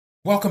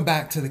Welcome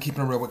back to the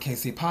Keeping It Real with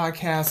KC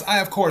podcast. I,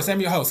 of course,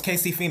 am your host,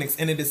 KC Phoenix,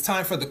 and it is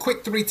time for the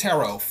Quick 3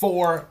 Tarot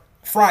for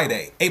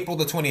Friday, April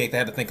the 28th. I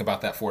had to think about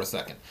that for a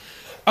second.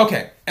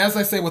 Okay, as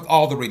I say with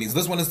all the readings,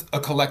 this one is a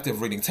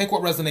collective reading. Take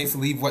what resonates,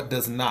 leave what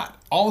does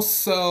not.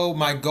 Also,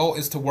 my goal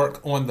is to work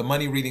on the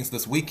money readings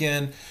this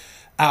weekend.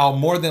 I'll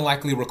more than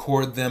likely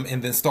record them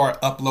and then start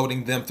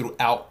uploading them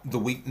throughout the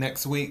week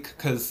next week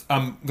because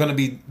I'm going to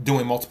be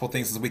doing multiple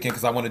things this weekend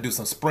because I want to do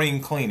some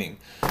spring cleaning.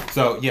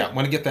 So yeah, I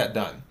want to get that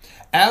done.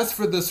 As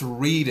for this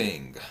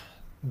reading,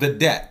 the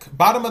deck,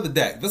 bottom of the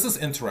deck, this is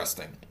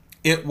interesting.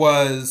 It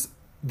was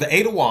the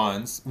Eight of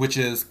Wands, which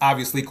is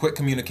obviously quick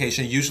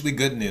communication, usually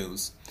good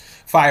news,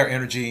 fire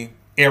energy,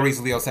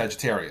 Aries, Leo,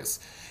 Sagittarius.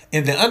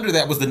 And then under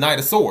that was the Knight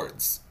of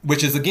Swords,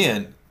 which is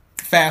again,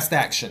 fast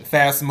action,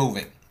 fast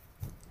moving.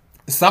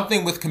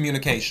 Something with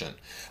communication.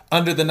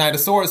 Under the Knight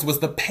of Swords was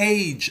the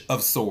Page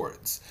of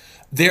Swords.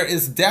 There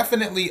is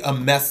definitely a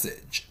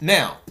message.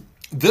 Now,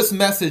 this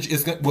message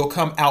will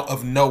come out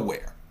of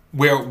nowhere,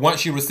 where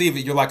once you receive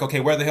it, you're like, okay,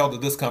 where the hell did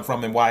this come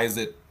from and why is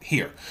it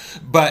here?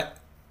 But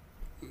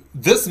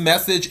this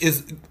message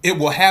it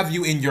will have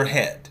you in your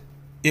head.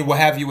 It will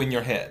have you in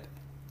your head.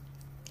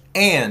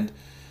 And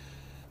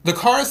the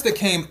cards that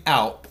came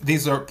out,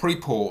 these are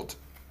pre-pulled.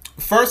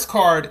 First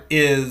card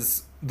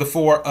is the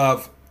Four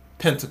of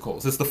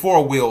Pentacles. It's the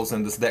Four Wheels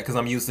in this deck because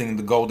I'm using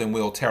the Golden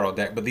Wheel Tarot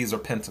deck, but these are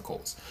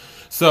Pentacles.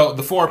 So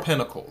the Four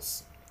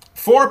Pentacles.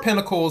 Four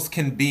Pentacles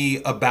can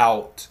be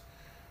about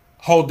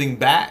holding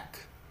back.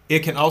 It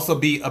can also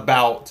be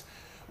about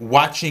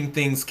watching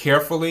things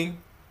carefully.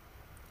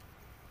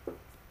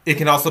 It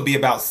can also be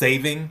about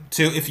saving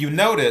too. If you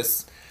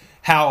notice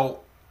how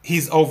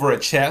he's over a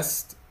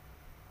chest,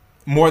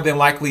 more than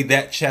likely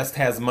that chest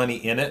has money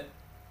in it,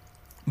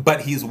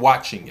 but he's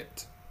watching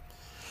it.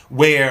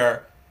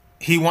 Where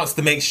he wants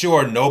to make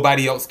sure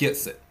nobody else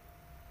gets it.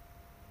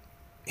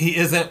 He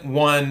isn't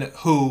one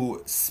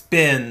who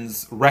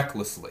spends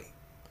recklessly.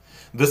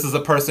 This is a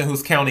person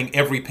who's counting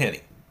every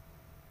penny,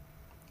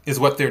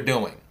 is what they're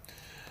doing.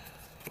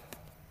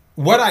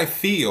 What I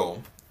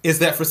feel is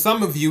that for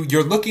some of you,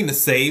 you're looking to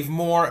save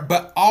more,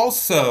 but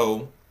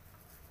also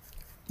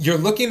you're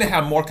looking to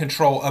have more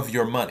control of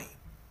your money.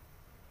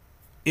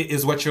 It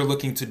is what you're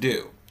looking to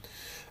do.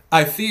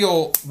 I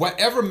feel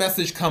whatever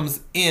message comes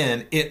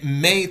in, it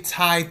may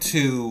tie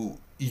to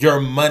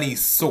your money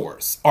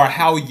source or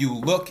how you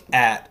look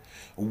at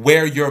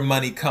where your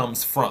money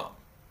comes from.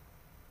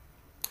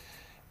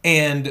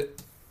 And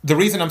the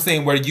reason I'm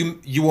saying where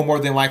you will more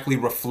than likely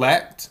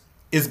reflect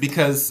is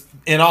because,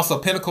 and also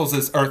Pentacles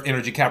is Earth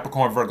energy,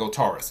 Capricorn, Virgo,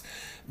 Taurus.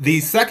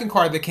 The second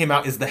card that came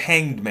out is the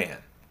Hanged Man.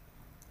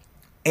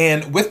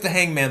 And with the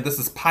Hanged Man, this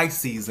is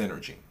Pisces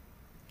energy.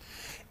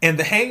 And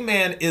the Hanged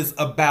Man is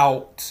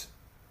about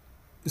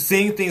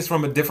seeing things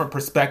from a different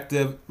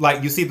perspective.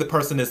 Like you see the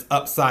person is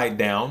upside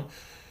down.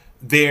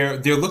 They're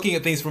looking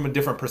at things from a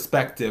different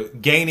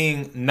perspective,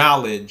 gaining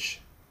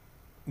knowledge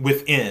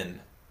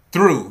within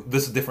through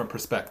this different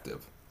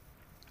perspective.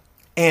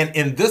 And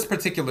in this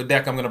particular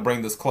deck, I'm going to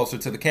bring this closer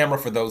to the camera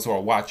for those who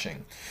are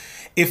watching.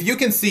 If you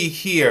can see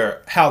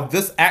here how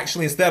this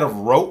actually, instead of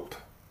rope,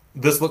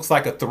 this looks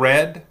like a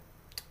thread.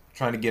 I'm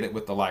trying to get it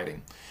with the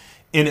lighting.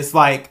 And it's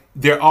like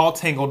they're all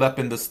tangled up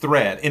in this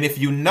thread. And if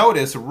you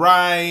notice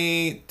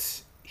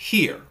right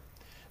here,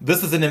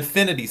 this is an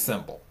infinity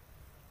symbol.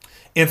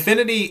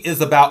 Infinity is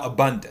about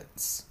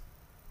abundance,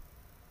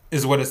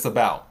 is what it's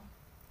about.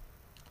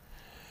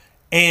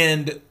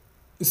 And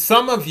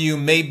some of you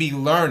may be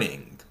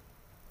learning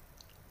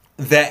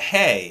that,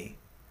 hey,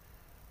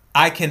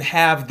 I can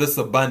have this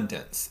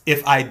abundance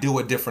if I do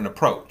a different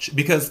approach.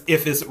 Because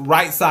if it's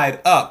right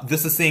side up,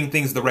 this is seeing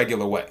things the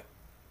regular way.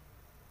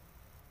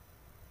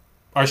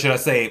 Or should I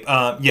say,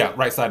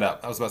 right side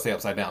up. I was about to say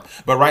upside down.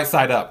 But right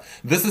side up.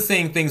 This is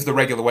seeing things the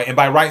regular way. And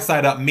by right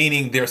side up,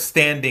 meaning they're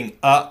standing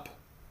up,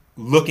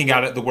 looking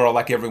out at the world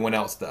like everyone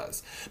else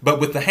does. But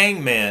with the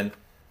Hangman,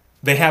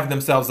 they have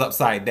themselves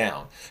upside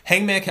down.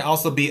 Hangman can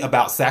also be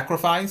about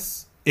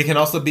sacrifice. It can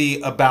also be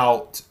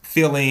about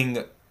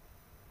feeling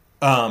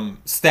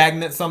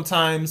stagnant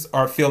sometimes,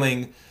 or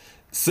feeling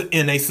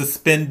in a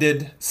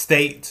suspended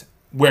state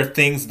where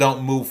things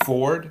don't move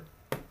forward.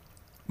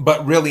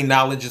 But really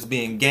knowledge is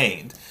being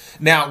gained.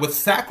 Now, with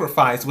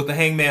sacrifice, with the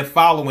Hangman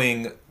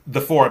following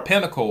the Four of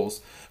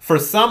Pentacles, for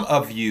some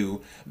of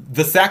you,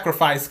 the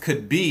sacrifice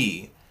could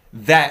be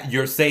that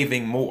you're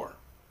saving more.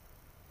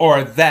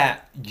 Or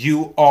that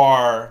you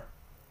are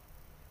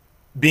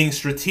being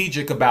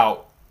strategic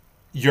about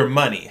your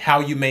money,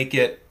 how you make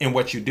it, and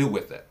what you do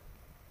with it.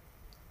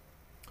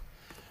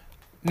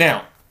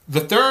 Now,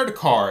 the third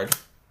card,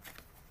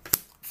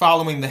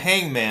 following the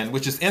Hangman,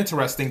 which is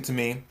interesting to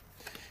me,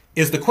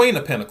 is the Queen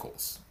of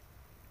Pentacles.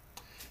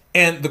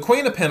 And the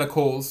Queen of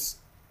Pentacles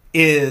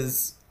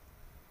is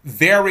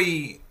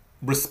very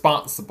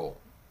responsible,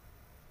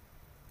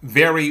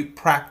 very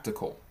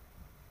practical,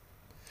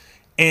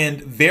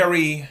 and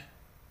very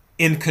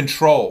in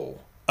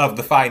control of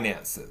the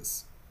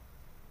finances.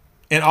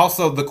 And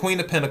also the Queen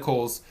of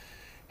Pentacles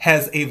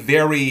has a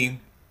very,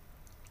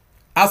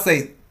 I'll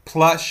say,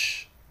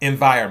 plush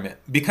environment,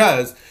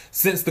 because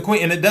since the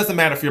Queen, and it doesn't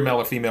matter if you're male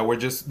or female,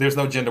 there's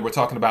no gender, we're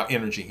talking about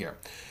energy here.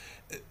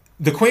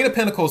 The Queen of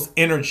Pentacles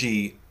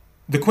energy,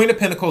 the Queen of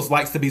Pentacles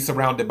likes to be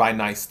surrounded by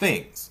nice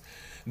things.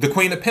 The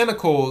Queen of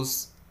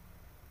Pentacles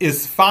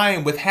is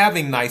fine with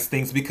having nice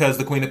things because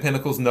the Queen of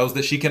Pentacles knows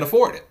that she can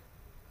afford it.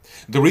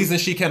 The reason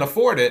she can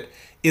afford it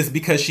is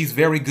because she's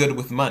very good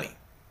with money.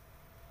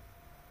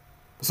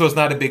 So it's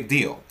not a big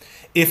deal.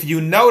 If you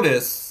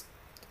notice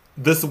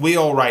this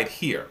wheel right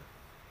here,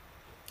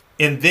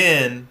 and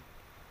then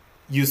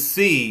you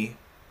see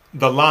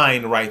the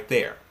line right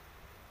there,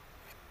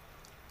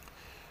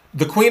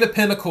 the Queen of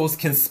Pentacles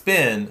can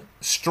spin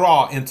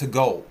straw into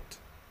gold,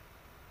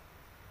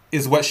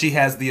 is what she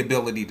has the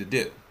ability to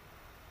do.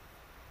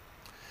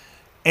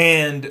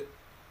 And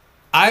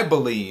I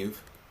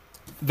believe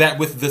that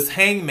with this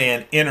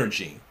hangman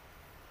energy,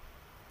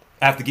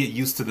 I have to get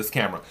used to this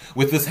camera.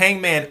 With this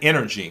hangman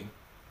energy,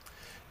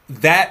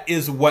 that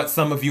is what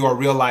some of you are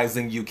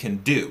realizing you can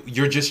do.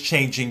 You're just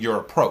changing your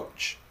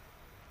approach.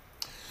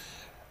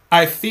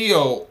 I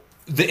feel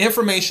the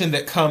information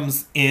that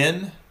comes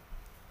in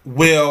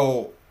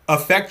will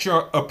affect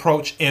your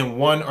approach in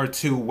one or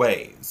two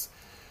ways.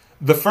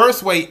 The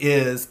first way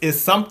is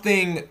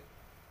something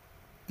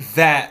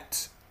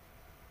that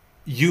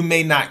you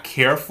may not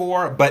care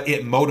for, but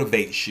it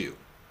motivates you.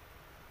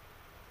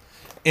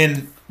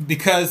 And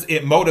because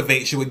it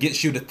motivates you, it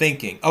gets you to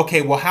thinking,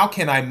 okay, well, how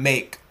can I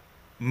make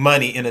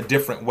money in a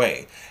different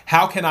way?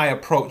 How can I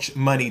approach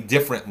money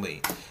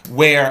differently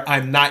where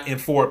I'm not in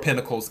Four of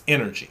Pentacles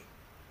energy?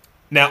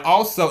 Now,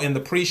 also in the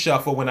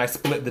pre-shuffle, when I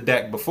split the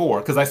deck before,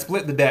 because I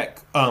split the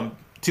deck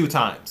 2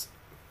 times.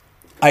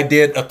 I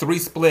did a 3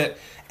 split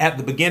at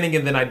the beginning,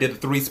 and then I did a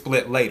 3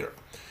 split later.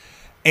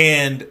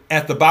 And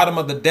at the bottom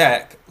of the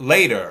deck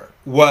later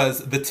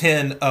was the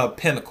 10 of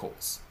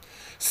Pentacles.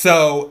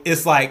 So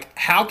it's like,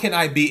 how can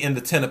I be in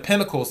the 10 of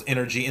Pentacles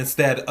energy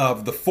instead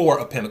of the 4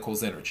 of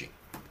Pentacles energy?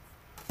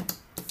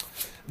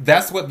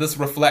 That's what this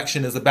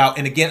reflection is about.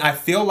 And again, I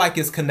feel like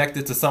it's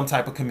connected to some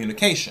type of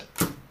communication,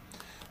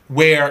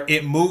 where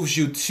it moves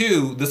you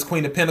to this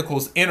Queen of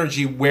Pentacles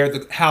energy, where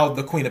how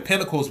the Queen of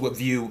Pentacles would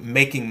view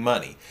making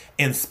money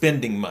and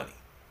spending money.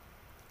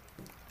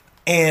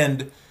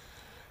 And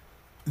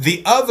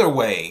the other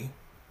way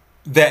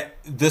that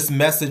this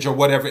message or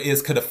whatever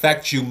is could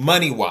affect you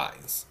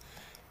money-wise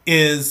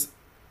is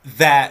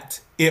that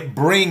it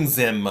brings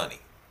in money.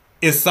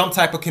 It's some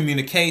type of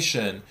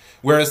communication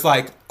where it's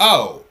like,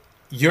 oh,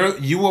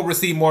 you will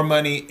receive more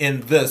money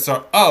in this,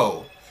 or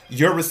oh,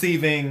 you're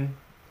receiving...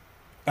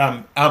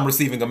 I'm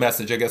receiving a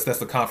message. I guess that's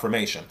the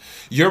confirmation.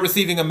 You're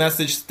receiving a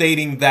message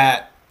stating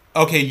that,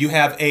 okay, you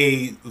have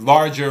a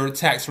larger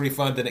tax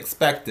refund than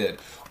expected,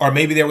 or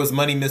maybe there was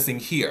money missing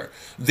here.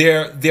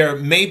 There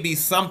may be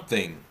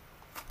something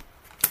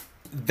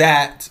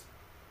that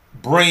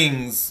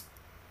brings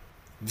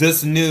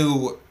this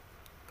new,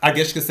 I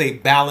guess you could say,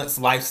 balanced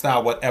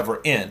lifestyle,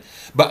 whatever, in.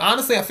 But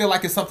honestly, I feel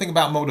like it's something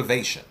about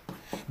motivation,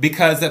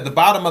 because at the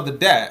bottom of the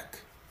deck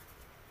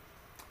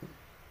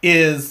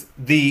is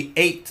the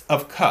 8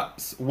 of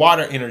Cups,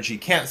 water energy,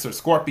 Cancer,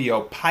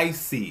 Scorpio,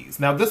 Pisces.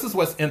 Now, this is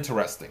what's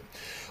interesting.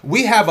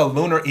 We have a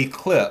lunar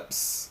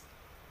eclipse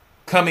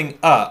coming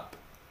up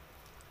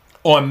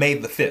on May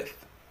the 5th.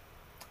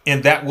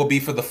 And that will be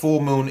for the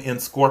full moon in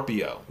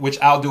Scorpio, which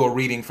I'll do a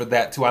reading for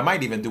that too. I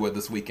might even do it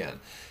this weekend,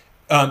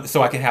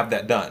 so I can have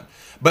that done.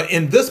 But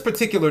in this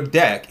particular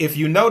deck, if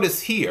you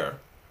notice here,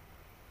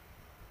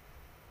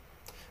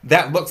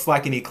 that looks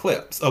like an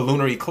eclipse, a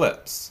lunar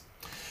eclipse.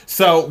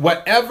 So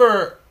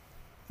whatever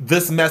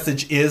this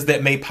message is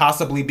that may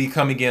possibly be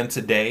coming in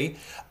today,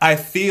 I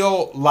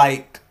feel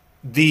like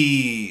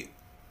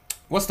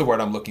what's the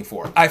word I'm looking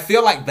for? I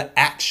feel like the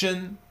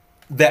action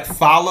that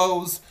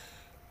follows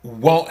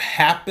won't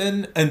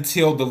happen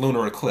until the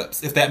lunar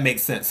eclipse, if that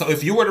makes sense. So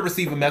if you were to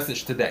receive a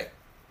message today,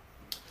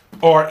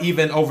 or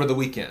even over the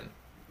weekend,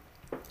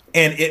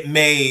 and it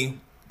may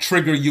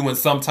trigger you in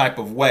some type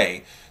of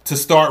way to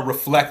start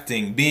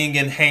reflecting, being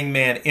in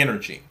hangman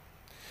energy,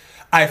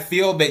 I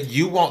feel that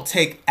you won't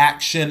take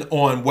action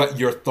on what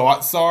your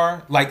thoughts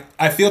are. Like,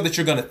 I feel that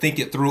you're going to think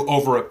it through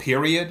over a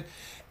period,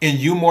 and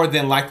you more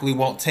than likely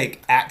won't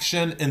take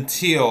action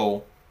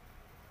until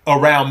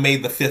around May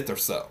the 5th or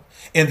so.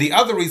 And the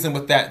other reason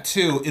with that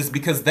too is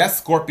because that's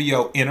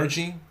Scorpio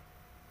energy,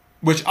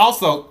 which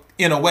also,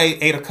 in a way,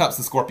 8 of Cups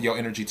is Scorpio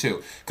energy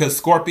too. Because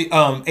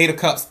Scorpio, 8 of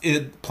Cups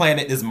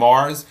planet is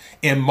Mars,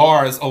 and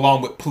Mars,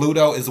 along with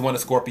Pluto, is one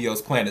of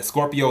Scorpio's planets.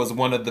 Scorpio is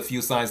one of the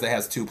few signs that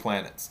has 2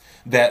 planets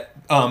that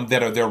are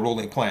their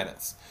ruling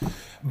planets.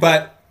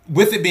 But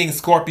with it being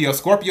Scorpio,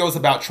 Scorpio is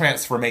about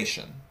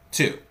transformation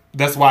too.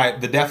 That's why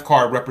the Death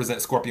card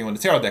represents Scorpio in the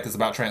tarot deck, is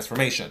about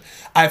transformation.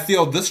 I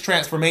feel this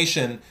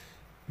transformation,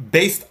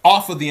 based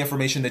off of the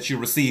information that you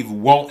receive,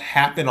 won't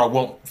happen or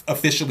won't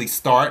officially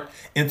start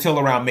until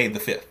around May the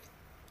 5th.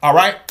 All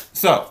right?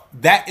 So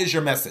that is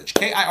your message.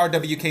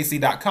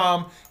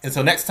 KIRWKC.com.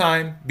 Until next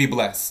time, be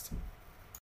blessed.